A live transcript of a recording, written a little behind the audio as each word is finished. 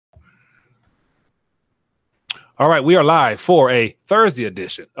All right, we are live for a Thursday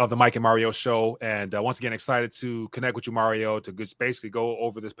edition of the Mike and Mario Show. And once again, excited to connect with you, Mario, to just basically go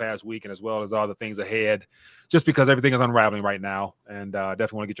over this past week and as well as all the things ahead, just because everything is unraveling right now. And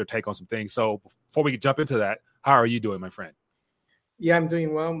definitely want to get your take on some things. So before we jump into that, how are you doing, my friend? Yeah, I'm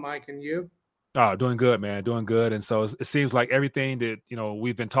doing well, Mike. And you? Oh, doing good, man. Doing good. And so it seems like everything that,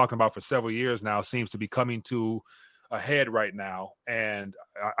 we've been talking about for several years now seems to be coming to a head right now. And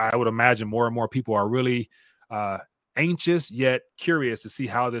I would imagine more and more people are really anxious yet curious to see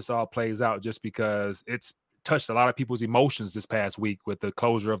how this all plays out, just because it's touched a lot of people's emotions this past week with the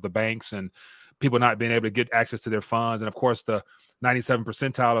closure of the banks and people not being able to get access to their funds. And of course, the 97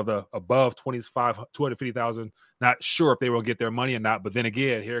 percentile of the above 250,000, not sure if they will get their money or not. But then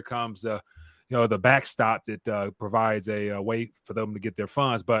again, here comes the backstop that provides a way for them to get their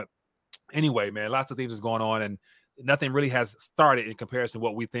funds. But anyway, man, lots of things is going on, and nothing really has started in comparison to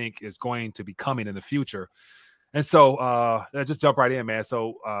what we think is going to be coming in the future. And so let's just jump right in, man.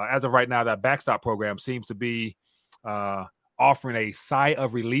 So as of right now, that backstop program seems to be offering a sigh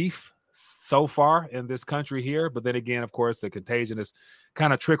of relief so far in this country here. But then again, of course, the contagion has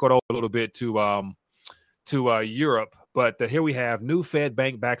kind of trickled over a little bit to Europe. But here we have new Fed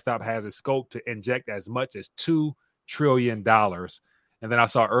bank backstop has a scope to inject as much as $2 trillion. And then I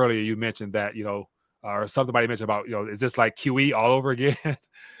saw earlier you mentioned that, or somebody mentioned about, is this like QE all over again?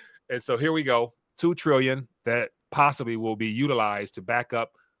 And so here we go. $2 trillion that possibly will be utilized to back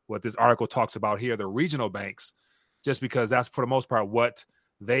up what this article talks about here, the regional banks, just because that's for the most part what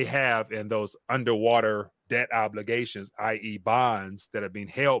they have in those underwater debt obligations, i.e. bonds that are being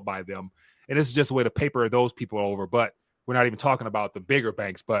held by them. And this is just a way to paper those people over. But we're not even talking about the bigger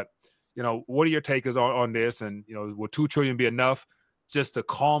banks. But, what are your takes on this? And, will $2 trillion be enough just to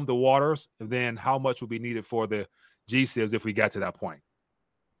calm the waters? And then how much will be needed for the GSIBs if we got to that point?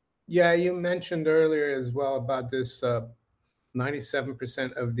 Yeah, you mentioned earlier as well about this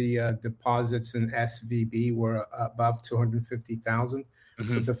 97% of the deposits in SVB were above 250,000.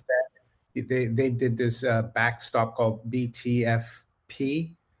 Mm-hmm. So the Fed, they did this backstop called BTFP,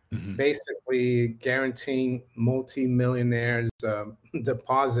 mm-hmm. basically guaranteeing multi-millionaires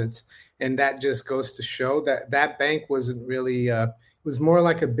deposits. And that just goes to show that bank wasn't really, it was more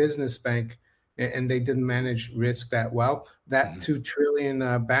like a business bank, and they didn't manage risk that well. That $2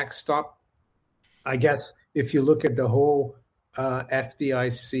 trillion backstop, I guess, if you look at the whole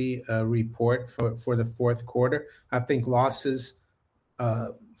FDIC report for the fourth quarter, I think losses,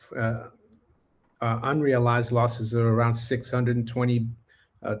 unrealized losses are around 620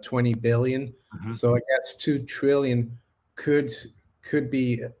 billion. Mm-hmm. So I guess $2 trillion could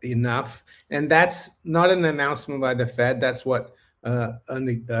be enough. And that's not an announcement by the Fed. That's what an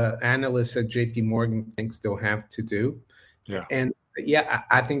analyst at JP Morgan thinks they'll have to do. Yeah. And yeah,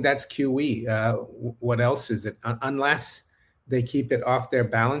 I think that's QE. What else is it? Unless they keep it off their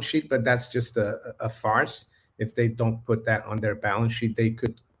balance sheet, but that's just a farce. If they don't put that on their balance sheet, they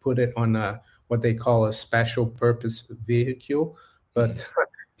could put it on what they call a special purpose vehicle. But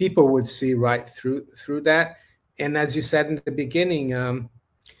people would see right through that. And as you said in the beginning,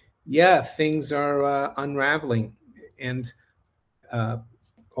 things are unraveling. And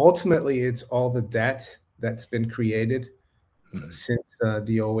ultimately, it's all the debt that's been created since the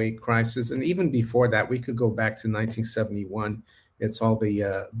 2008 crisis. And even before that, we could go back to 1971. It's all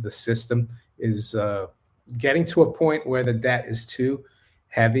the system is getting to a point where the debt is too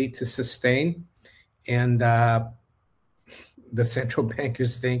heavy to sustain. And the central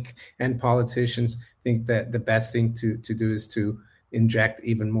bankers think, and politicians think, that the best thing to do is to inject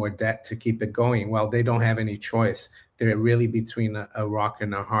even more debt to keep it going. Well, they don't have any choice. They're really between a rock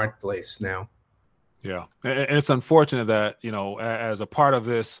and a hard place now. Yeah. And it's unfortunate that, as a part of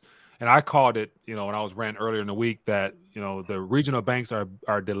this, and I called it, when I was ranting earlier in the week, that, the regional banks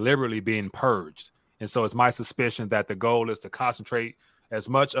are deliberately being purged. And so it's my suspicion that the goal is to concentrate as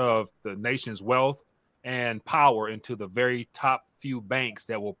much of the nation's wealth and power into the very top few banks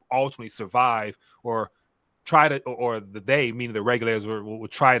that will ultimately survive, or try to, or meaning the regulators will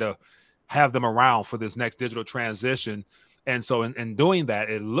try to have them around for this next digital transition. And so in doing that,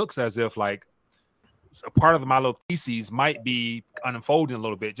 it looks as if like a part of my little theses might be unfolding a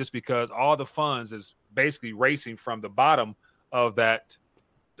little bit, just because all the funds is basically racing from the bottom of that,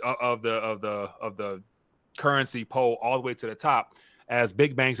 of the currency pole all the way to the top, as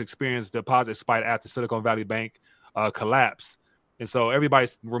big banks experience deposit spike after Silicon Valley Bank collapse. And so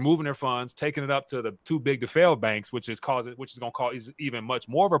everybody's removing their funds, taking it up to the too big to fail banks, which is going to cause even much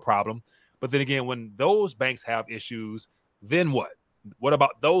more of a problem. But then again, when those banks have issues, then what? What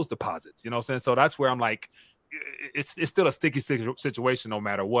about those deposits? You know what I'm saying? So that's where I'm like, it's still a sticky situation no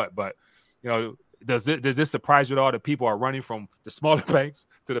matter what. But, does this surprise you at all that people are running from the smaller banks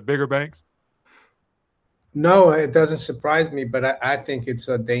to the bigger banks? No, it doesn't surprise me, but I think it's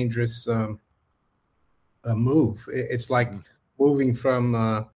a dangerous a move. It's like moving from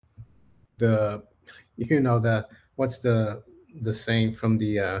the, the what's the saying, from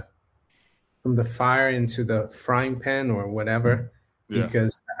the fire into the frying pan or whatever. Yeah.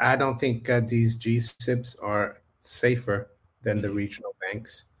 Because I don't think these GSIBs are safer than the regional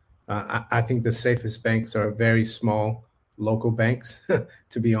banks. I think the safest banks are very small local banks.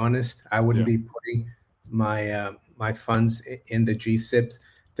 To be honest, I wouldn't be putting my funds in the GSIBs.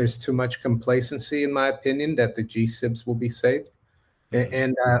 There's too much complacency, in my opinion, that the GSIBs will be safe.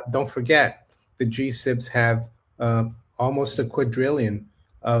 And don't forget, the GSIBs have almost a quadrillion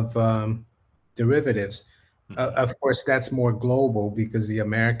of derivatives. Of course, that's more global because the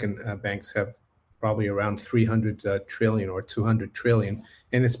American banks have probably around 300 trillion or 200 trillion,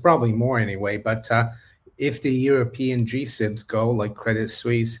 and it's probably more anyway. But if the European GSIBs go, like Credit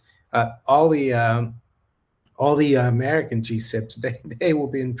Suisse, all the American GSIBs, they will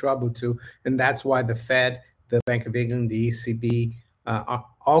be in trouble too. And that's why the Fed, the Bank of England, the ECB,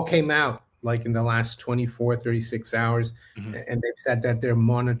 all came out like in the last 24, 36 hours. And they've said that they're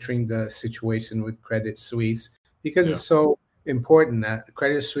monitoring the situation with Credit Suisse because it's so important that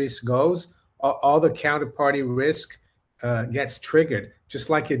Credit Suisse goes, all the counterparty risk gets triggered, just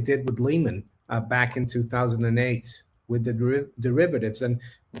like it did with Lehman back in 2008 with the derivatives. And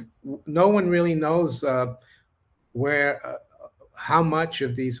no one really knows how much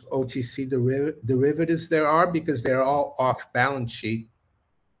of these OTC derivatives there are because they're all off balance sheet.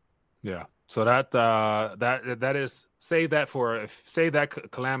 Yeah. So that is save that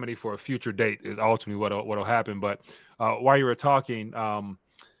calamity for a future date is ultimately what'll happen. But while you were talking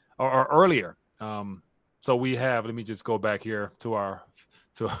or earlier, so we have. Let me just go back here to our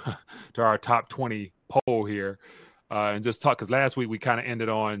top 20 poll here and just talk, because last week we kind of ended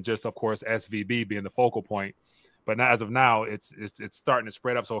on just, of course, SVB being the focal point. But now, as of now, it's starting to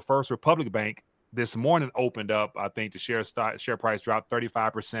spread up. So First Republic Bank this morning opened up. I think the share price dropped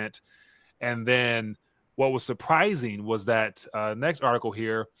 35%. And then what was surprising was that next article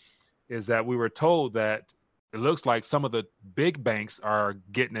here is that we were told that it looks like some of the big banks are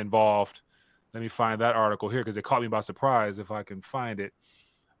getting involved. Let me find that article here because it caught me by surprise if I can find it.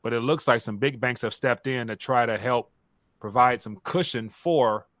 But it looks like some big banks have stepped in to try to help provide some cushion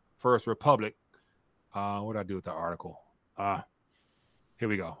for First Republic. What did I do with the article? Here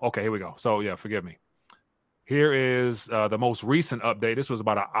we go. Okay, here we go. So, yeah, forgive me. Here is the most recent update. This was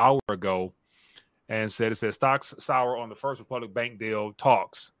about an hour ago. And it says stocks sour on the First Republic Bank deal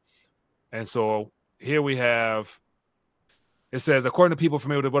talks. And so here we have, it says, according to people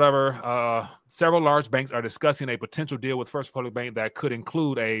familiar with whatever, several large banks are discussing a potential deal with First Republic Bank that could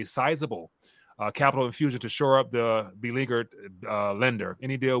include a sizable capital infusion to shore up the beleaguered lender.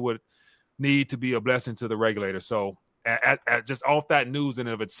 Any deal would need to be a blessing to the regulator. So at just off that news in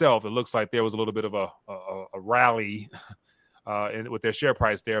and of itself, it looks like there was a little bit of a rally with their share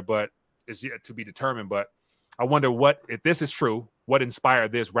price there, but it's yet to be determined. But I wonder if this is true, what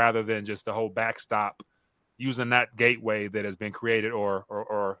inspired this rather than just the whole backstop using that gateway that has been created,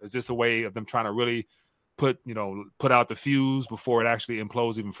 or is this a way of them trying to really put out the fuse before it actually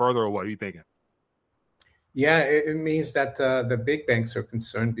implodes even further, or what are you thinking? Yeah, it means that the big banks are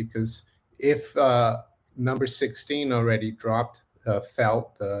concerned because if number 16 already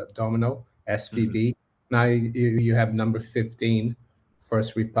fell, the domino, SVB, now you have number 15,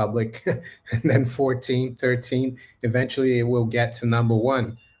 First Republic, and then 14, 13. Eventually it will get to number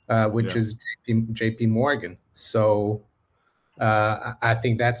 1, which is JP Morgan. So I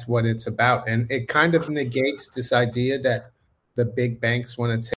think that's what it's about. And it kind of negates this idea that the big banks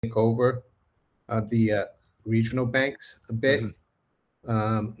want to take over the regional banks a bit.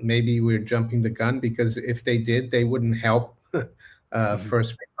 Maybe we're jumping the gun because if they did, they wouldn't help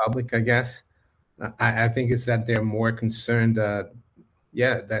First Republic, I guess. I think it's that they're more concerned,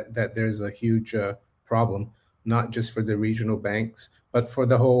 that there's a huge problem, not just for the regional banks, but for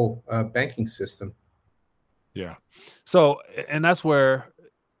the whole banking system. Yeah. So, and that's where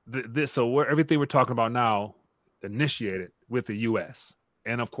where everything we're talking about now initiated with the U.S.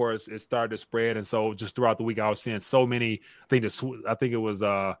 And of course, it started to spread. And so just throughout the week, I was seeing so many, I think it was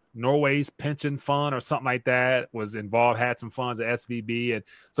Norway's pension fund or something like that was involved, had some funds at SVB. And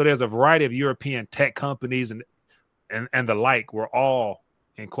so there's a variety of European tech companies and the like were all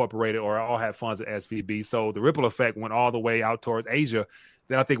incorporated or all had funds at SVB. So the ripple effect went all the way out towards Asia.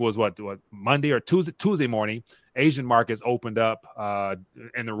 Then I think it was what Monday or Tuesday morning, Asian markets opened up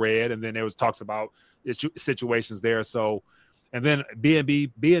in the red. And then there was talks about situations there. So And then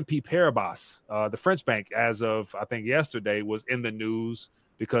BNP Paribas, the French bank, as of I think yesterday, was in the news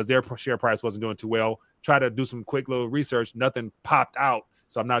because their share price wasn't doing too well. Try to do some quick little research, nothing popped out,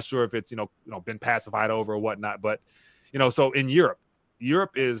 so I'm not sure if it's been pacified over or whatnot. But so in Europe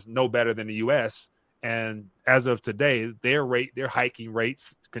is no better than the U.S. And as of today, they're hiking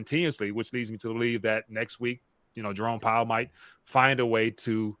rates continuously, which leads me to believe that next week, Jerome Powell might find a way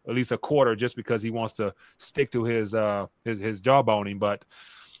to at least a quarter, just because he wants to stick to his jawboning.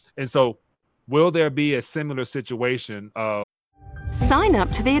 And so will there be a similar situation of Sign up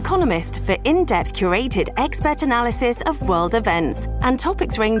to The Economist for in-depth curated expert analysis of world events and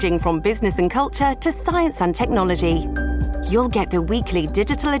topics ranging from business and culture to science and technology. You'll get the weekly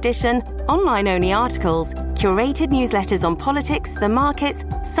digital edition, online-only articles, curated newsletters on politics, the markets,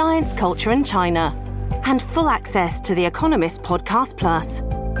 science, culture, and China, and full access to The Economist Podcast Plus.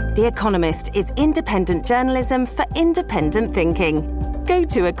 The Economist is independent journalism for independent thinking. Go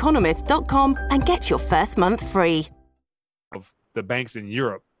to economist.com and get your first month free. The banks in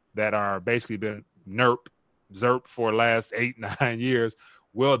Europe that are basically been ZERP for the last 8-9 years,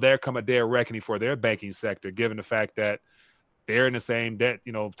 will there come a day of reckoning for their banking sector, given the fact that they're in the same debt,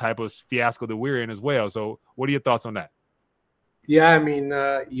 type of fiasco that we're in as well? So what are your thoughts on that? Yeah, I mean,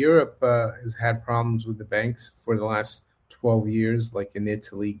 Europe has had problems with the banks for the last 12 years, like in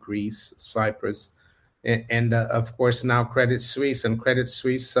Italy, Greece, Cyprus, and of course now Credit Suisse. And Credit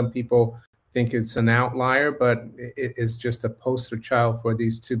Suisse, some people think it's an outlier, but it is just a poster child for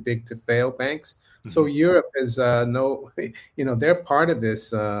these too big to fail banks. Mm-hmm. So Europe is they're part of this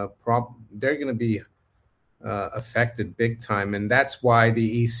problem. They're going to be affected big time. And that's why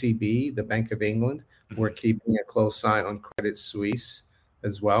the ECB, the Bank of England, we're keeping a close eye on Credit Suisse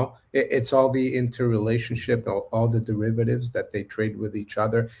as well. It's all the interrelationship, all the derivatives that they trade with each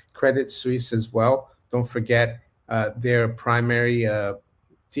other. Credit Suisse as well. Don't forget their primary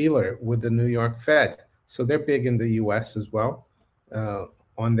dealer with the New York Fed. So they're big in the U.S. as well,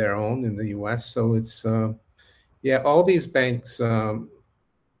 on their own in the U.S. So it's, all these banks,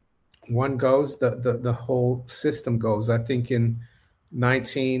 one goes, the whole system goes. I think in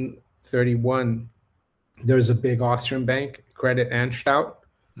 1931, there's a big Austrian bank, Credit Anstalt,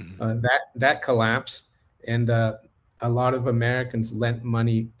 that collapsed. And a lot of Americans lent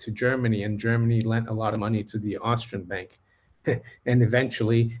money to Germany, and Germany lent a lot of money to the Austrian bank. And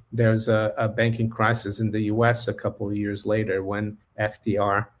eventually there's a banking crisis in the U.S. a couple of years later when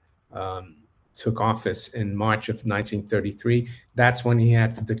FDR took office in March of 1933. That's when he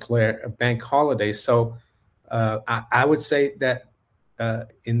had to declare a bank holiday. So I would say that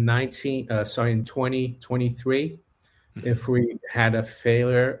in 2023, if we had a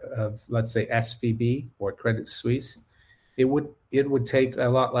failure of, let's say, SVB or Credit Suisse, it would take a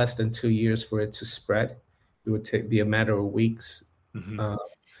lot less than 2 years for it to spread. It would be a matter of weeks.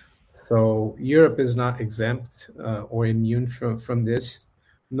 So Europe is not exempt or immune from this,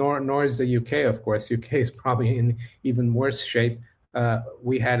 nor is the UK, of course. UK is probably in even worse shape.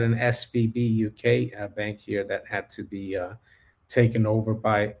 We had an SVB UK bank here that had to be taken over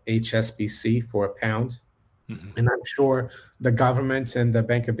by HSBC for £1. And I'm sure the government and the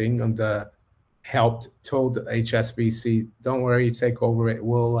Bank of England told HSBC, don't worry, you take over it.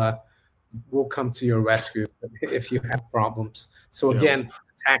 We'll come to your rescue if you have problems. So again,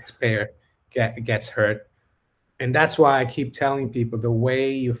 taxpayer gets hurt. And that's why I keep telling people the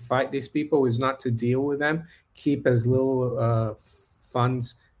way you fight these people is not to deal with them. Keep as little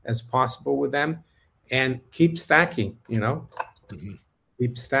funds as possible with them and keep stacking,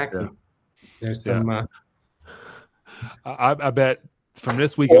 keep stacking. There's some... I bet from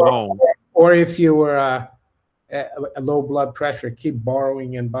this week alone. Or if you were a low blood pressure, keep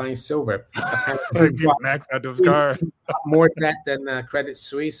borrowing and buying silver. Max out those cars. More debt than Credit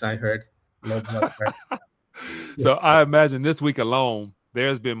Suisse, I heard. Low blood pressure. So I imagine this week alone,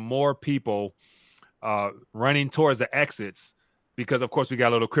 there's been more people running towards the exits because, of course, we got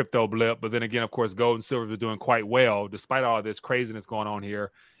a little crypto blip. But then again, of course, gold and silver is doing quite well despite all this craziness going on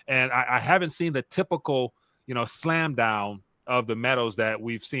here. And I haven't seen the typical, slam down of the metals that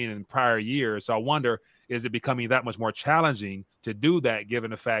we've seen in prior years. So I wonder, is it becoming that much more challenging to do that,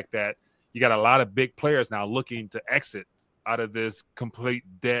 given the fact that you got a lot of big players now looking to exit out of this complete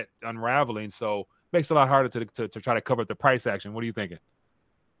debt unraveling? So it makes it a lot harder to try to cover the price action. What are you thinking?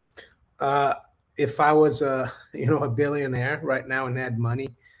 If I was a billionaire right now and had money,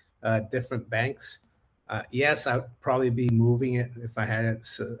 different banks, yes, I'd probably be moving it if I had it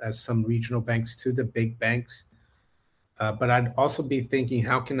as some regional banks to the big banks. But I'd also be thinking,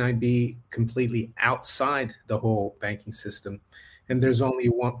 how can I be completely outside the whole banking system? And there's only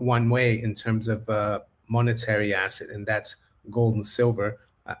one way in terms of monetary asset, and that's gold and silver.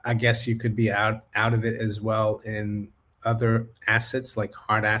 I guess you could be out of it as well in other assets like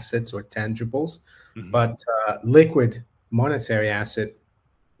hard assets or tangibles. Mm-hmm. But liquid monetary asset,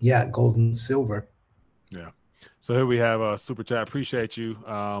 yeah, gold and silver. Yeah. So here we have a super chat. Appreciate you.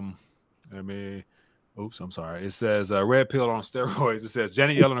 Oops, I'm sorry. It says red pill on steroids. It says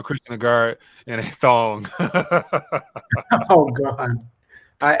Janet Yellen or Christian Lagarde in a thong. Oh God,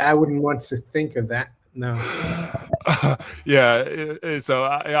 I wouldn't want to think of that. No. Yeah. So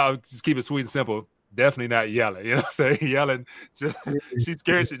I'll just keep it sweet and simple. Definitely not yelling. You know what I'm saying? Yelling, she's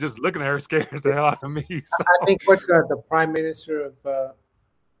scared. She's just looking at her scares the hell out of me. So. I think what's the prime minister of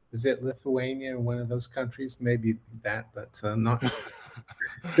is it Lithuania or one of those countries? Maybe that, but not.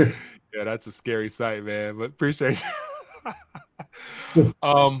 Yeah, that's a scary sight, man. But appreciate you.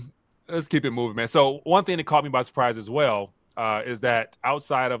 Let's keep it moving, man. So one thing that caught me by surprise as well is that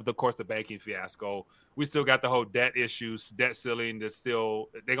outside of, course, the banking fiasco, we still got the whole debt issues, debt ceiling. They're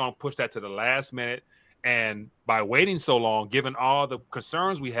going to push that to the last minute. And by waiting so long, given all the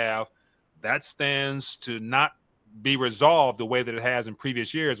concerns we have, that stands to not be resolved the way that it has in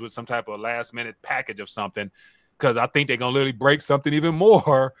previous years with some type of last minute package of something, because I think they're going to literally break something even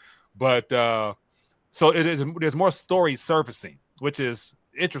more. But so there's more stories surfacing, which is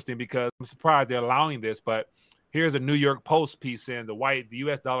interesting because I'm surprised they're allowing this. But here's a New York Post piece saying the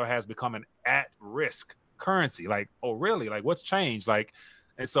U.S. dollar has become an at-risk currency. Like, oh, really? Like, what's changed? Like,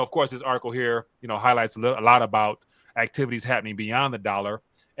 and so, of course, this article here, highlights a lot about activities happening beyond the dollar.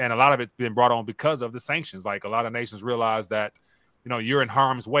 And a lot of it's been brought on because of the sanctions. Like, a lot of nations realize that, you're in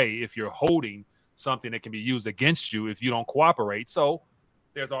harm's way if you're holding something that can be used against you if you don't cooperate. So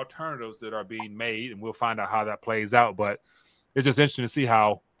there's alternatives that are being made, and we'll find out how that plays out. But it's just interesting to see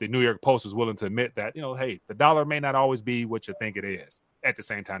how the New York Post is willing to admit that, hey, the dollar may not always be what you think it is. At the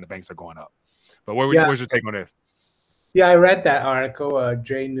same time, the banks are going up. But where's your take on this? Yeah, I read that article.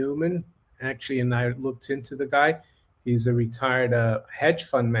 Jay Newman, actually, and I looked into the guy. He's a retired hedge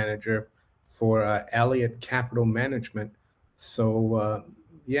fund manager for Elliott Capital Management. So,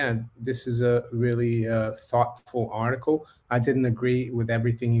 this is a really thoughtful article. I didn't agree with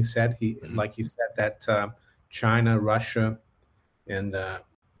everything he said. He said that China, Russia, and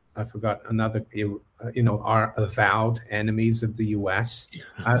I forgot another, are avowed enemies of the U.S.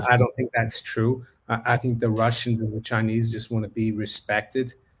 I don't think that's true. I think the Russians and the Chinese just want to be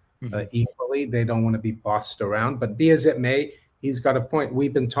respected equally. They don't want to be bossed around. But be as it may, he's got a point.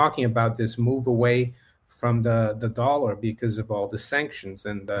 We've been talking about this move away from the dollar because of all the sanctions.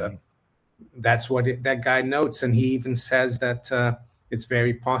 And that's what that guy notes. And he even says that it's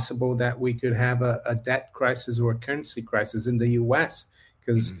very possible that we could have a debt crisis or a currency crisis in the U.S.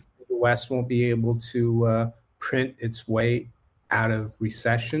 because the U.S. won't be able to print its way out of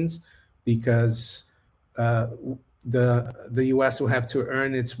recessions because the U.S. will have to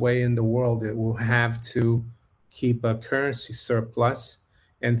earn its way in the world. It will have to keep a currency surplus,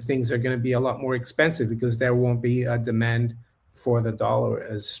 and things are going to be a lot more expensive because there won't be a demand for the dollar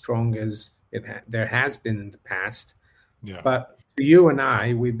as strong as there has been in the past. Yeah. But you and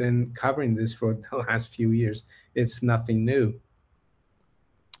I, we've been covering this for the last few years. It's nothing new.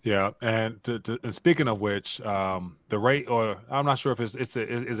 Yeah, and and speaking of which, the rate, or I'm not sure if is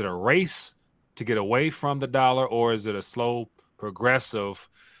it a race to get away from the dollar, or is it a slow, progressive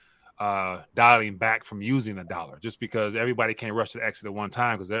dialing back from using the dollar? Just because everybody can't rush to the exit at one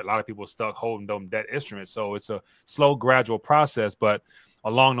time, because a lot of people are stuck holding them debt instruments. So it's a slow, gradual process, but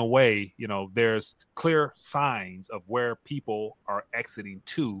along the way, there's clear signs of where people are exiting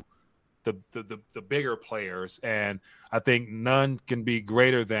to the bigger players. And I think none can be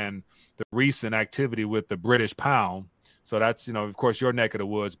greater than the recent activity with the British pound. So that's, of course, your neck of the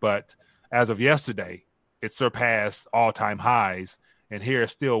woods. But as of yesterday, it surpassed all-time highs. And here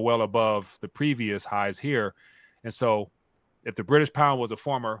it's still well above the previous highs here. And so if the British pound was a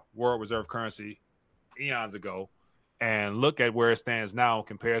former world reserve currency eons ago, and look at where it stands now in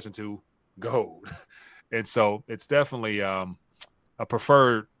comparison to gold. And so it's definitely a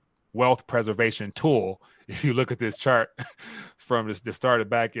preferred wealth preservation tool. If you look at this chart from this started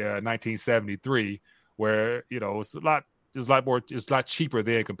back in 1973, where, it's a lot cheaper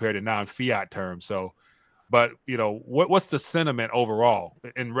then compared to now in fiat terms. So, but, what's the sentiment overall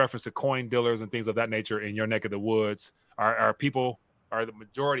in reference to coin dealers and things of that nature in your neck of the woods? Are the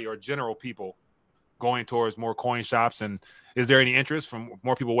majority or general people going towards more coin shops? And is there any interest from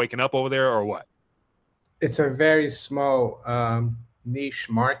more people waking up over there, or what? It's a very small niche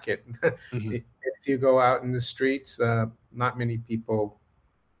market. If you go out in the streets, not many people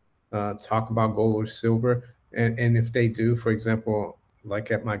talk about gold or silver. And if they do, for example,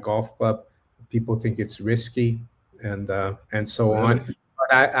 like at my golf club, people think it's risky. and so Really? on.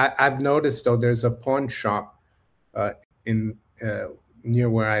 But I've noticed though there's a pawn shop in near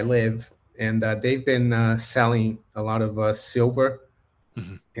where I live, and they've been selling a lot of silver,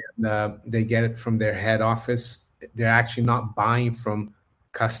 Mm-hmm. and they get it from their head office. They're actually not buying from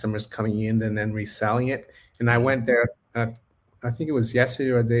customers coming in and then reselling it. And I went there, I think it was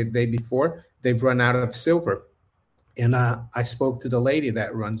yesterday or the day before. They've run out of silver, and I spoke to the lady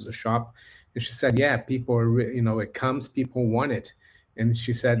that runs the shop, and she said, "Yeah, people are, it comes, people want it." And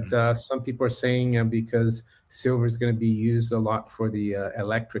she said, some people are saying because silver is going to be used a lot for the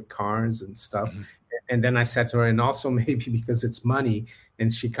electric cars and stuff. Mm-hmm. And then I said to her, and also maybe because it's money,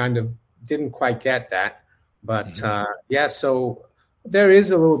 and she kind of didn't quite get that. But yeah, so there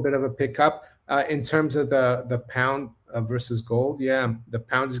is a little bit of a pickup in terms of the pound versus gold. Yeah, the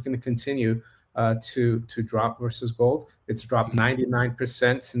pound is going to continue to drop versus gold. It's dropped 99%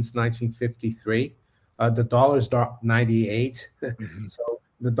 since 1953. The dollar's dropped 98. So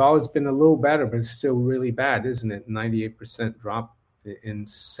the dollar's been a little better, but it's still really bad, isn't it? 98% drop in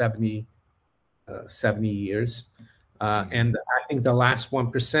 70 years. And I think the last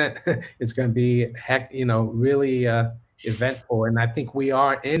 1% is going to be really eventful. And I think we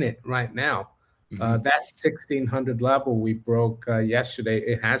are in it right now. That 1600 level we broke yesterday,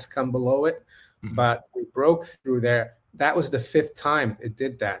 it has come below it, but we broke through there. That was the 5th time it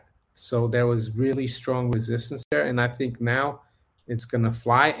did that. So there was really strong resistance there. And I think now it's going to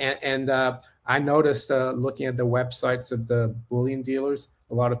fly. And I noticed looking at the websites of the bullion dealers,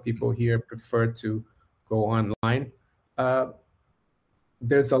 a lot of people here prefer to go online.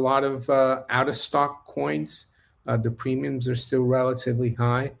 There's a lot of out of stock coins. The premiums are still relatively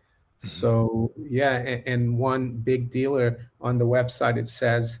high. So yeah, and one big dealer on the website, it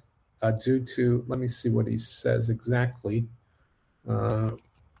says due to, let me see what he says exactly.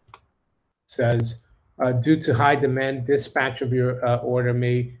 Says due to high demand, dispatch of your order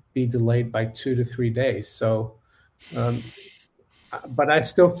may be delayed by 2 to 3 days. So, but I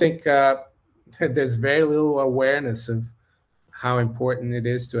still think there's very little awareness of how important it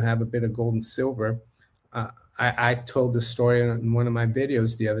is to have a bit of gold and silver. I told the story in one of my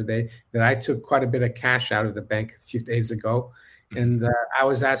videos the other day that I took quite a bit of cash out of the bank a few days ago. And I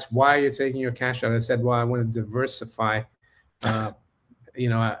was asked, why are you taking your cash out? I said, well, I want to diversify,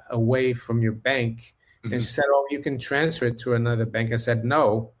 away from your bank. And she said, oh, you can transfer it to another bank. I said,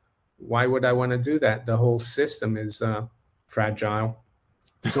 no, why would I want to do that? The whole system is fragile.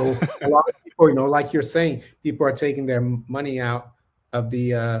 So a lot of people, like you're saying, people are taking their money out of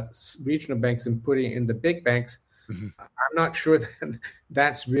the regional banks and putting it in the big banks. I'm not sure that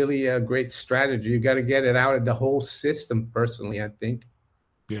that's really a great strategy. You got to get it out of the whole system, personally, I think.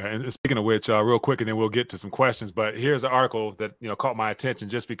 Yeah, and speaking of which, real quick, and then we'll get to some questions. But here's an article that caught my attention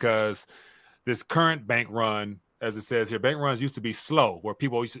just because this current bank run, as it says here, bank runs used to be slow, where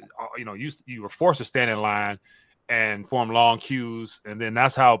people used to, you were forced to stand in line and form long queues, and then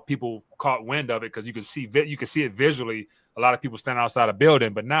that's how people caught wind of it because you could see it visually. A lot of people stand outside a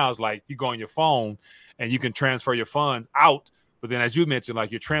building, but now it's like you go on your phone and you can transfer your funds out. But then, as you mentioned,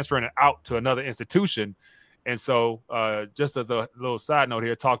 like you're transferring it out to another institution. And so just as a little side note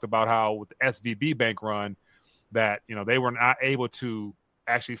here, talked about how with the SVB bank run that, they were not able to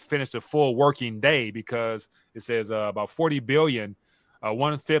actually finish the full working day because it says about 40 billion,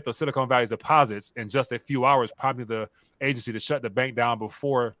 1/5 of Silicon Valley's deposits in just a few hours, prompting the agency to shut the bank down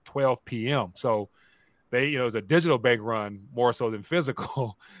before 12 p.m. So it was a digital bank run more so than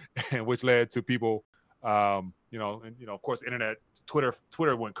physical, and which led to people, of course, internet,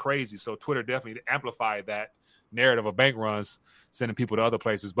 Twitter went crazy. So Twitter definitely amplified that narrative of bank runs, sending people to other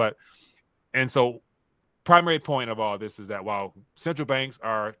places. And so primary point of all this is that while central banks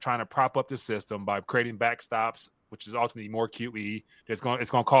are trying to prop up the system by creating backstops, which is ultimately more QE, it's going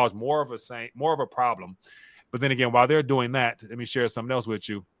to cause more of a problem. But then again, while they're doing that, let me share something else with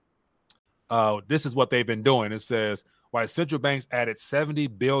you. This is what they've been doing. It says, while central banks added 70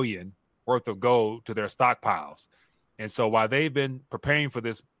 billion worth of gold to their stockpiles. And so while they've been preparing for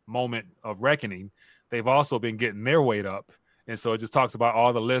this moment of reckoning, they've also been getting their weight up. And so it just talks about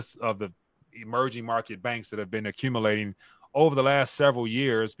all the lists of the emerging market banks that have been accumulating over the last several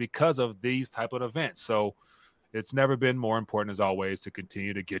years because of these type of events. So it's never been more important, as always, to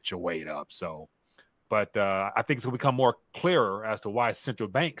continue to get your weight up. So, but I think it's going to become more clearer as to why central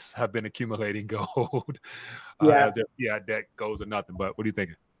banks have been accumulating gold. As their debt goes or nothing. But what are you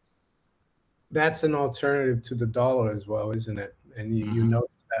thinking? That's an alternative to the dollar as well, isn't it? And you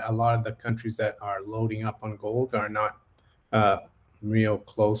notice that a lot of the countries that are loading up on gold are not real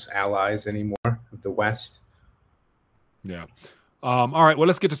close allies anymore of the West. Yeah. All right, well,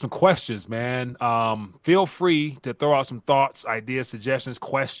 let's get to some questions, man. Feel free to throw out some thoughts, ideas, suggestions,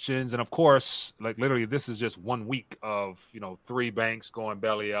 questions, and of course, like literally, this is just 1 week of 3 banks going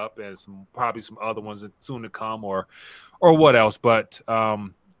belly up, and probably some other ones soon to come, or what else. But I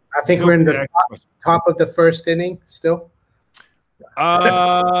think we're in the top of the first inning still.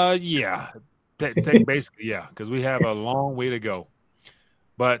 Yeah, basically, yeah, because we have a long way to go.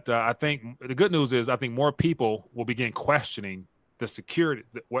 But I think the good news is I think more people will begin questioning the security,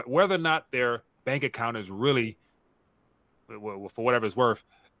 whether or not their bank account is really, for whatever it's worth,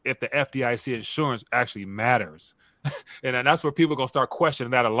 if the FDIC insurance actually matters. And that's where people are going to start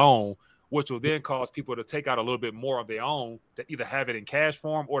questioning that alone, which will then cause people to take out a little bit more of their own to either have it in cash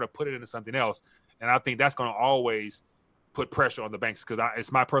form or to put it into something else. And I think that's going to always put pressure on the banks, because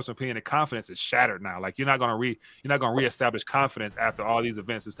it's my personal opinion that confidence is shattered now. Like you're not going to reestablish confidence after all these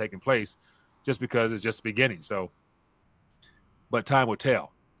events is taking place, just because it's just beginning. So, but time will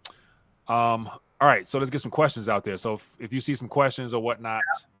tell. All right, so let's get some questions out there. So if you see some questions or whatnot,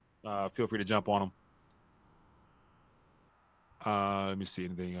 feel free to jump on them. Let me see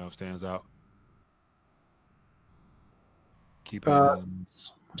anything else stands out. Keep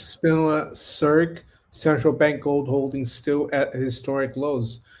Spinola Cirque, central bank gold holdings still at historic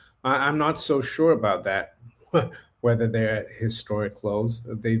lows. I'm not so sure about that, whether they're at historic lows.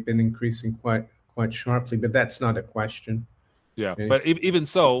 They've been increasing quite sharply, but that's not a question. Yeah, but even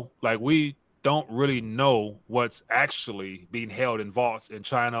so, like we don't really know what's actually being held in vaults in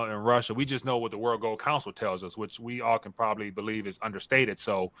China and Russia. We just know what the World Gold Council tells us, which we all can probably believe is understated.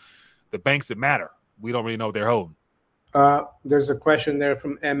 So the banks that matter, we don't really know what they're holding. There's a question there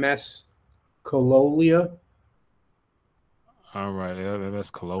from MS Cololia. All right, MS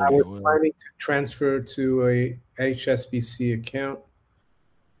Cololia. I was planning to transfer to a HSBC account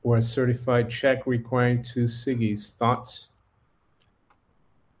or a certified check requiring 2 SIGGIs. Thoughts?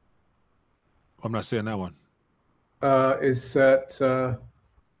 I'm not seeing that one. Is that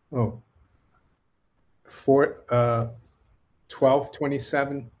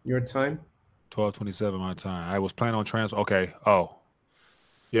 12:27 your time? 12:27 my time. I was planning on transfer. Okay. Oh,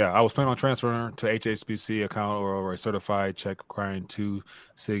 yeah. I was planning on transferring to HSBC account or a certified check requiring 2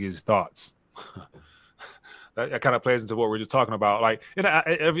 SIGGIs. Thoughts? That kind of plays into what we're just talking about. Like,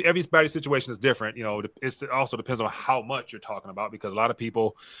 everybody's situation is different. It also depends on how much you're talking about, because a lot of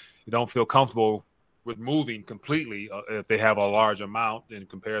people don't feel comfortable with moving completely if they have a large amount in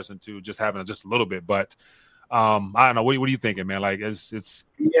comparison to just having just a little bit. But I don't know. What are you thinking, man? Like, it's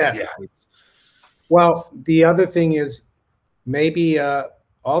well, the other thing is maybe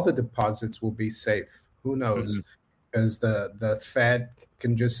all the deposits will be safe. Who knows? Because the Fed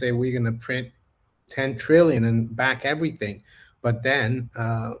can just say we're going to print 10 trillion and back everything, but then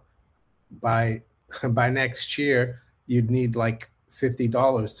by next year you'd need like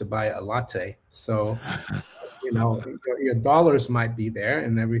 $50 to buy a latte. So your dollars might be there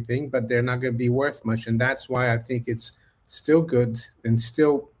and everything, but they're not going to be worth much. And that's why I think it's still good, and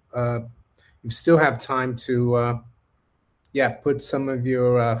still you still have time to put some of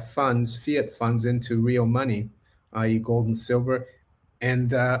your fiat funds into real money, i.e. gold and silver,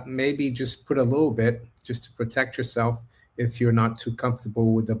 and maybe just put a little bit just to protect yourself if you're not too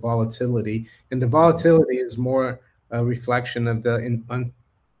comfortable with the volatility. And the volatility is more a reflection of the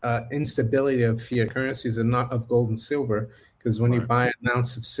instability of fiat currencies and not of gold and silver, because when you buy an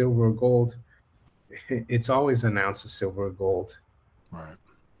ounce of silver or gold, it's always an ounce of silver or gold. Right.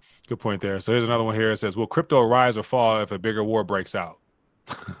 Good point there. So here's another one here. It says, will crypto rise or fall if a bigger war breaks out?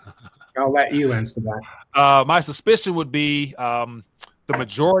 I'll let you answer that. My suspicion would be the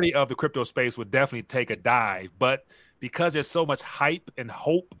majority of the crypto space would definitely take a dive, but because there's so much hype and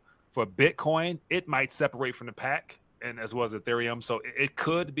hope for Bitcoin, it might separate from the pack, and as well as Ethereum. So it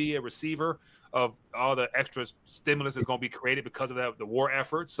could be a receiver of all the extra stimulus that's going to be created because of the war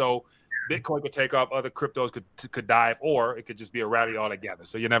effort. So Bitcoin could take off, other cryptos could dive, or it could just be a rally altogether.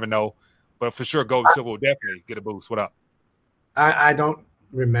 So you never know, but for sure, gold and silver will definitely get a boost. What up? I don't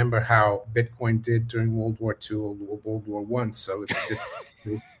remember how Bitcoin did during World War II or World War I, so it's difficult.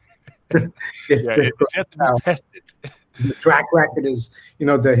 It's tested. The track record is,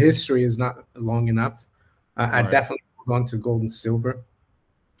 the history is not long enough. I definitely hold on to gold and silver.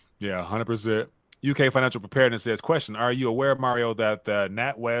 Yeah, 100%. UK Financial Preparedness says, question, are you aware, Mario, that the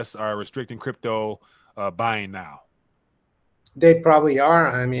NatWest are restricting crypto buying now? They probably are.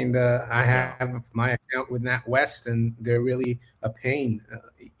 I mean, I have my account with NatWest, and they're really a pain.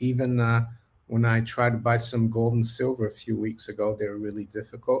 Even when I tried to buy some gold and silver a few weeks ago, they were really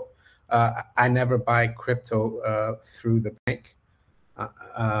difficult. I never buy crypto through the bank.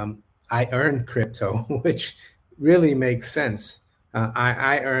 I earn crypto, which really makes sense.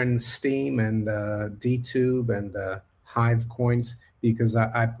 I earn Steam and DTube and Hive coins because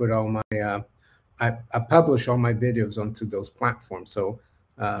I put all my I publish all my videos onto those platforms. So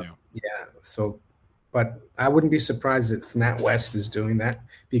yeah. So, but I wouldn't be surprised if NatWest is doing that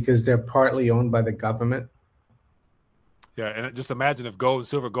because they're partly owned by the government. Yeah, and just imagine if gold and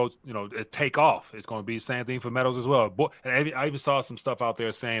silver goes, take off. It's going to be the same thing for metals as well. And I even saw some stuff out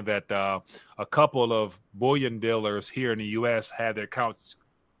there saying that a couple of bullion dealers here in the U.S. had their accounts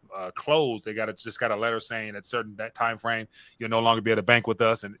closed. They just got a letter saying at that time frame you'll no longer be able to bank with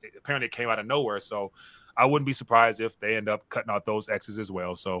us, and apparently it came out of nowhere. So I wouldn't be surprised if they end up cutting out those X's as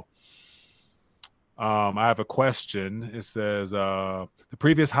well. So I have a question. It says the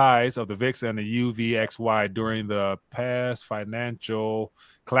previous highs of the VIX and the UVXY during the past financial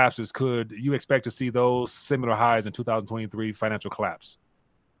collapses, could you expect to see those similar highs in 2023 financial collapse?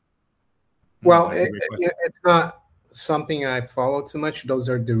 Well, it's not something I follow too much. Those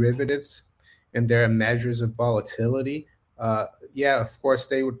are derivatives, and there are measures of volatility. Yeah, of course,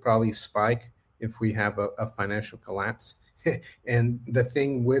 they would probably spike if we have a financial collapse. And the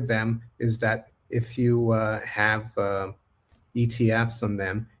thing with them is that if you have ETFs on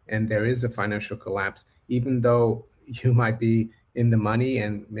them and there is a financial collapse, even though you might be in the money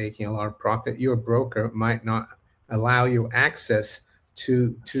and making a lot of profit, your broker might not allow you access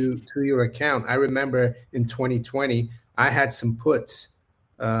to your account. I remember in 2020, I had some puts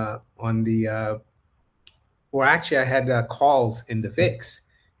on the, or actually I had calls in the VIX,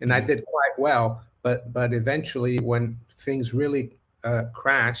 and I did quite well. But eventually, when things really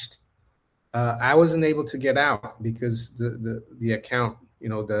crashed, I wasn't able to get out because the account,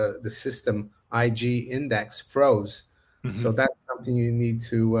 the system IG index froze. So that's something you need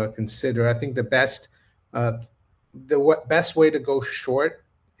to consider. I think the best way to go short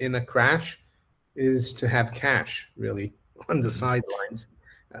in a crash is to have cash really on the sidelines.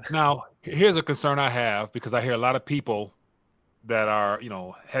 Now, here's a concern I have, because I hear a lot of people that are,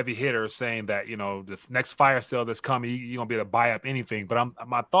 heavy hitters saying that, the next fire sale that's coming, you're going to be able to buy up anything. But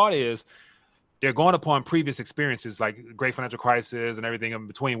my thought is, they're going upon previous experiences like great financial crisis and everything in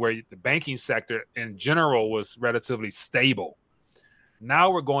between, where the banking sector in general was relatively stable. Now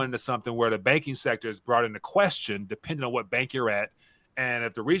we're going into something where the banking sector is brought into question depending on what bank you're at. And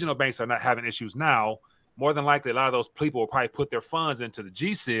if the regional banks are not having issues now, more than likely a lot of those people will probably put their funds into the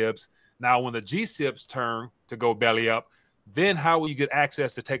GSIBs. Now, when the GSIBs turn to go belly up, then how will you get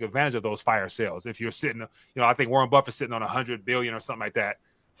access to take advantage of those fire sales? If you're sitting, I think Warren Buffett's sitting on $100 billion or something like that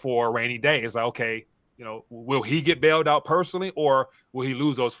for a rainy day. It's like, okay, will he get bailed out personally, or will he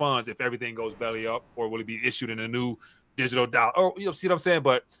lose those funds if everything goes belly up, or will it be issued in a new digital dollar? Or see what I'm saying?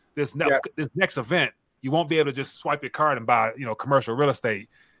 But this next event, you won't be able to just swipe your card and buy, commercial real estate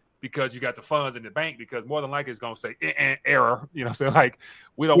because you got the funds in the bank, because more than likely it's going to say error. So like,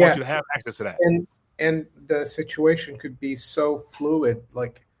 we don't want you to have access to that. And the situation could be so fluid.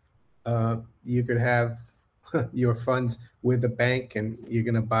 Like you could have your funds with the bank, and you're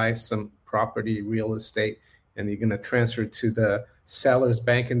going to buy some property, real estate, and you're going to transfer to the seller's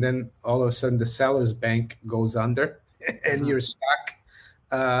bank, and then all of a sudden the seller's bank goes under and you're stuck.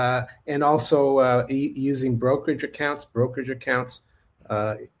 And also using brokerage accounts,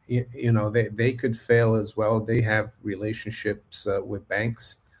 they could fail as well. They have relationships with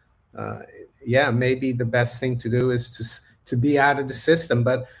banks. Maybe the best thing to do is to be out of the system.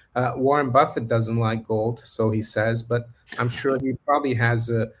 But Warren Buffett doesn't like gold, so he says, but I'm sure he probably has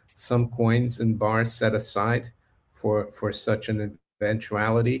some coins and bars set aside for such an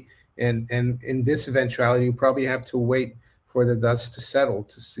eventuality. And in this eventuality, you probably have to wait for the dust to settle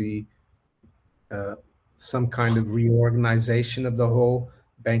to see some kind of reorganization of the whole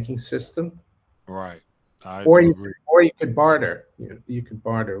banking system. Right. Or you could barter. You could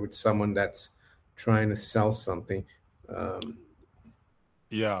barter with someone that's trying to sell something. UK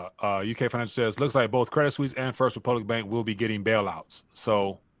Financial says, looks like both Credit Suisse and First Republic Bank will be getting bailouts.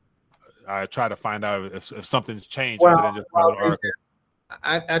 So I try to find out if something's changed.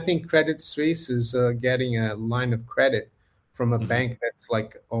 I think Credit Suisse is getting a line of credit from a bank that's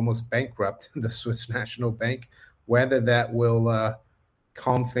like almost bankrupt, the Swiss National Bank. Whether that will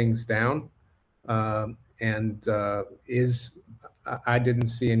calm things down, I didn't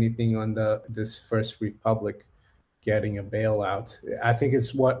see anything on this First Republic getting a bailout. I think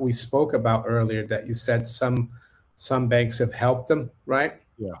it's what we spoke about earlier, that you said some banks have helped them, right?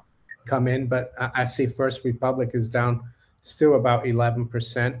 Yeah. Come in, but I see First Republic is down still about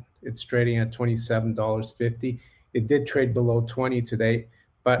 11%. It's trading at $27.50. It did trade below 20 today,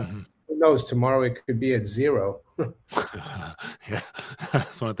 but who knows? Tomorrow it could be at 0. Yeah,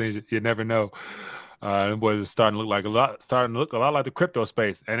 that's one of the things you never know. It was starting to look a lot like the crypto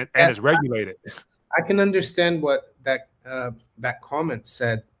space, and it's regulated. I can understand what that comment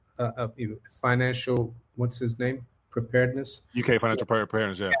said. Financial, what's his name? Preparedness. UK financial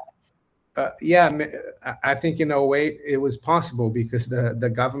preparedness, I think in 2008 it was possible because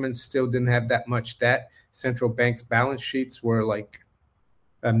the government still didn't have that much debt. Central banks' balance sheets were like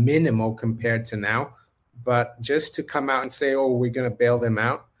a minimal compared to now. But just to come out and say, "Oh, we're going to bail them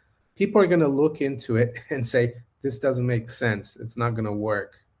out," people are going to look into it and say, "This doesn't make sense. It's not going to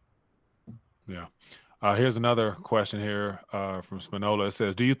work." Yeah. Here's another question here from Spinola. It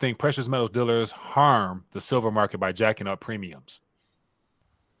says, "Do you think precious metals dealers harm the silver market by jacking up premiums?"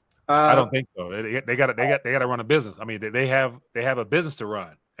 I don't think so. They got to run a business. I mean, they have a business to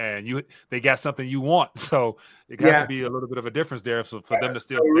run, and they got something you want. So it has to be a little bit of a difference there for them to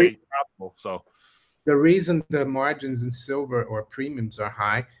still stay profitable. So the reason the margins in silver or premiums are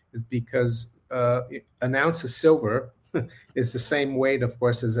high is because an ounce of silver is the same weight, of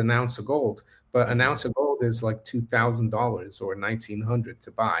course, as an ounce of gold. But an ounce of gold is like $2,000 or $1,900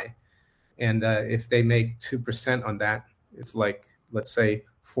 to buy. And if they make 2% on that, it's like, let's say,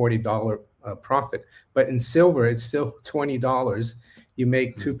 $40 profit. But in silver, it's still $20. You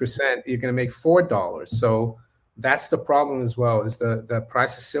make 2%, you're going to make $4. So that's the problem as well, is the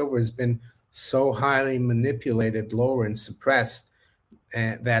price of silver has been so highly manipulated, lower and suppressed,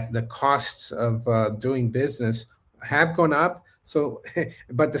 and that the costs of doing business have gone up. So,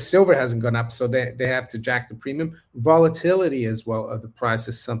 but the silver hasn't gone up, so they have to jack the premium. Volatility as well of the price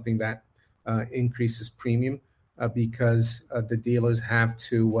is something that increases premium because the dealers have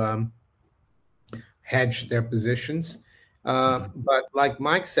to hedge their positions. But like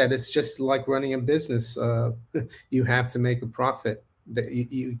Mike said, it's just like running a business. You have to make a profit.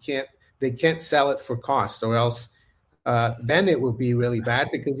 They can't sell it for cost, or else then it will be really bad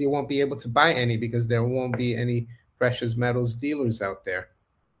because you won't be able to buy any because there won't be any precious metals dealers out there.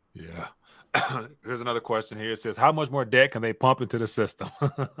 Yeah. Here's another question here. It says, how much more debt can they pump into the system?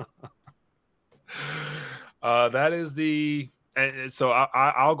 That is and so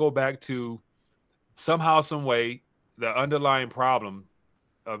I'll go back to somehow, some way, the underlying problem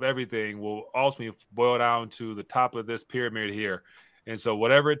of everything will ultimately boil down to the top of this pyramid here. And so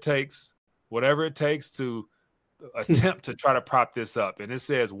whatever it takes to attempt to try to prop this up. And it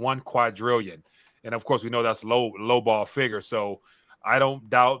says 1 quadrillion. And of course, we know that's low ball figure. So I don't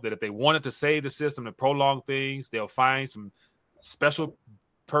doubt that if they wanted to save the system and prolong things, they'll find some special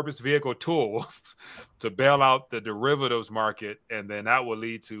purpose vehicle tools to bail out the derivatives market. And then that will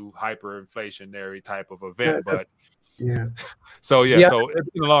lead to hyperinflationary type of event. But so in the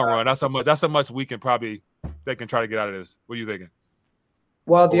long run, that's how much they can try to get out of this. What are you thinking?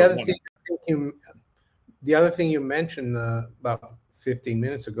 Well, the other thing you mentioned about 15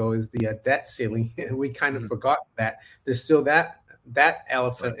 minutes ago is the debt ceiling. We kind of forgot that there's still that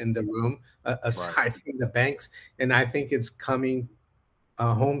elephant in the room aside from the banks, and I think it's coming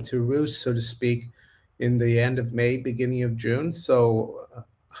home to roost, so to speak, in the end of May, beginning of June. So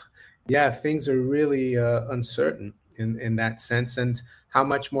things are really uncertain in that sense. And how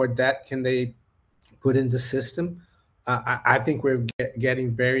much more debt can they put in the system? I think we're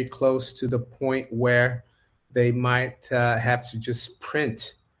getting very close to the point where they might have to just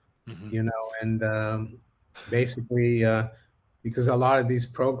print, and basically because a lot of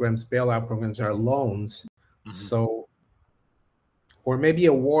these bailout programs are loans. So, or maybe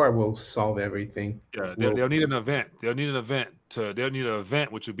a war will solve everything. Yeah, they'll need an event. They'll need an event,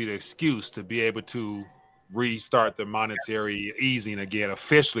 which would be the excuse to be able to restart the monetary easing again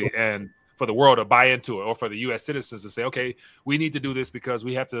officially, and for the world to buy into it, or for the U.S. citizens to say, okay, we need to do this because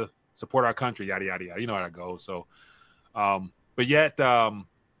we have to support our country, yada, yada, yada. You know how that goes. So, but yet,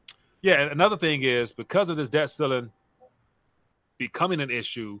 another thing is, because of this debt ceiling becoming an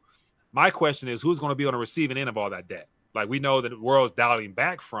issue, my question is, who's going to be on the receiving end of all that debt? Like, we know that the world's dialing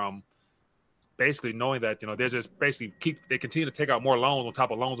back from basically knowing that, they're just basically they continue to take out more loans on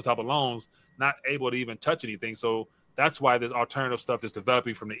top of loans on top of loans, not able to even touch anything. So that's why this alternative stuff that's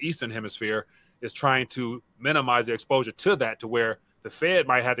developing from the Eastern Hemisphere is trying to minimize their exposure to that, to where the Fed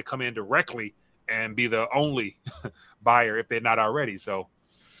might have to come in directly and be the only buyer if they're not already. So,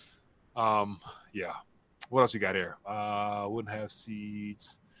 what else we got here? Wouldn't have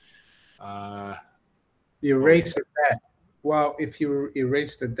seeds. Erase the debt. Well, if you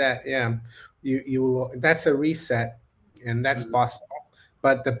erase the debt, you will. That's a reset, and that's possible.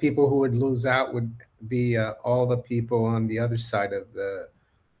 But the people who would lose out would be all the people on the other side of the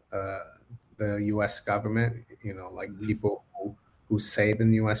U.S. government. People who save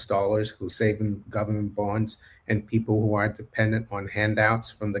in U.S. dollars, who save in government bonds, and people who are dependent on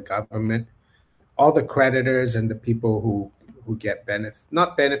handouts from the government. all the creditors and the people who get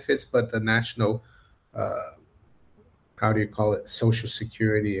not benefits, but the national, how do you call it, Social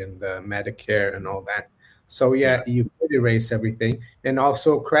Security and Medicare and all that. So yeah, you could erase everything, and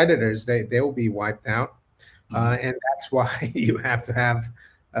also creditors, they will be wiped out, and that's why you have to have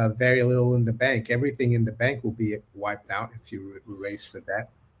very little in the bank. Everything in the bank will be wiped out if you erase the debt.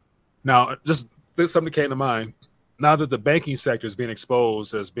 Now, just something came to mind. Now that the banking sector is being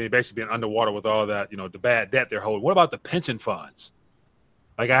exposed as basically being underwater with all that, the bad debt they're holding, what about the pension funds?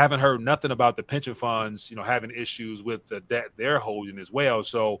 Like, I haven't heard nothing about the pension funds, having issues with the debt they're holding as well.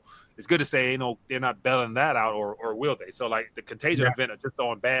 So it's good to say, they're not bailing that out, or will they? So, like, the contagion event just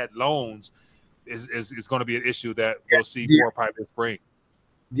on bad loans is going to be an issue that we'll see more probably this spring.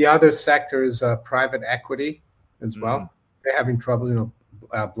 The other sector is private equity as well. They're having trouble.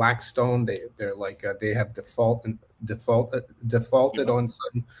 Blackstone, they're like they have defaulted on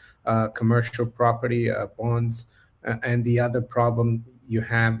some commercial property bonds, and the other problem you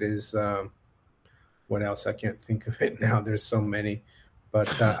have is what else? I can't think of it now. There's so many,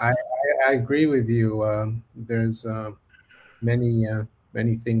 but I agree with you. There's many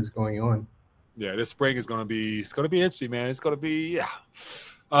things going on. Yeah, this spring is going to be interesting, man. It's going to be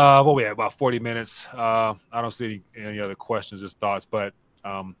well, we have about 40 minutes. I don't see any other questions, just thoughts, but.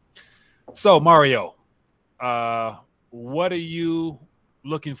 So Mario, what are you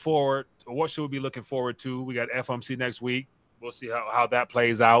looking forward, or what should we be looking forward to? We got FOMC next week. We'll see how that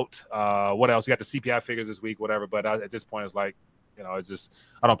plays out. What else? You got the CPI figures this week, whatever. But at this point, it's like, it's just,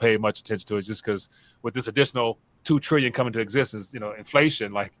 I don't pay much attention to it, just because with this additional $2 trillion coming to existence,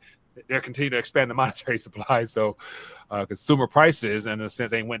 inflation, like, they're continuing to expand the monetary supply. So consumer prices, in a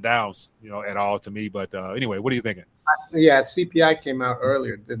sense, ain't went down, at all to me. But anyway, what are you thinking? Yeah, CPI came out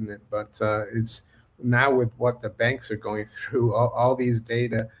earlier, didn't it? But it's now with what the banks are going through, all these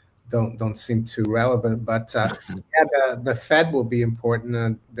data don't seem too relevant. But the Fed will be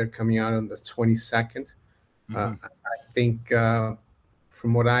important. They're coming out on the 22nd. I think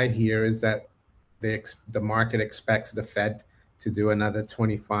from what I hear is that the market expects the Fed to do another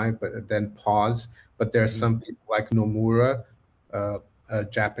 25, but then pause. But there are some people like Nomura, a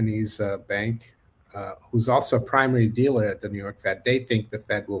Japanese bank, who's also a primary dealer at the New York Fed. They think the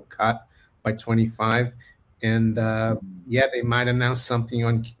Fed will cut by 25. And they might announce something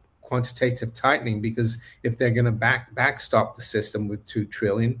on quantitative tightening, because if they're going to backstop the system with $2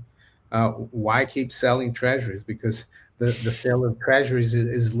 trillion, why keep selling treasuries? Because the sale of treasuries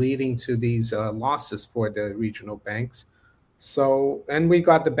is leading to these losses for the regional banks. So, and we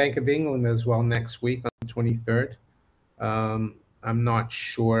got the Bank of England as well next week on the 23rd. I'm not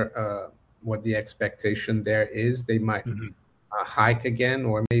sure what the expectation there is. They might hike again,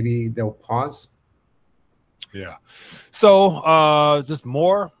 or maybe they'll pause. Yeah. So just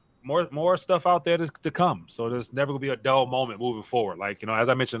more stuff out there to come. So there's never gonna be a dull moment moving forward. Like, as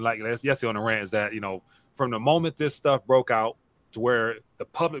I mentioned, like yesterday on the rant, is that, from the moment this stuff broke out to where the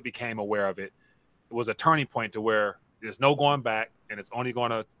public became aware of it, it was a turning point to where there's no going back, and it's only going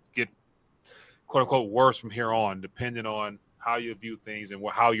to get, quote unquote, worse from here on, depending on how you view things and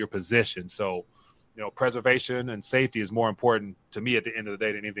how you're positioned. So, preservation and safety is more important to me at the end of the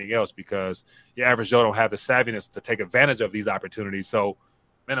day than anything else, because your average Joe don't have the savviness to take advantage of these opportunities. So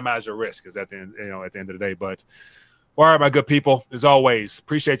minimize your risk is at the end, at the end of the day. But all right, my good people, as always,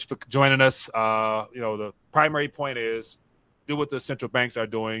 appreciate you for joining us. The primary point is do what the central banks are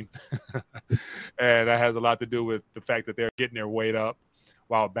doing. And that has a lot to do with the fact that they're getting their weight up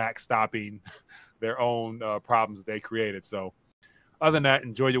while backstopping their own problems that they created. So other than that,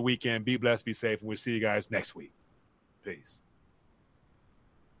 enjoy your weekend. Be blessed, be safe, and we'll see you guys next week. Peace.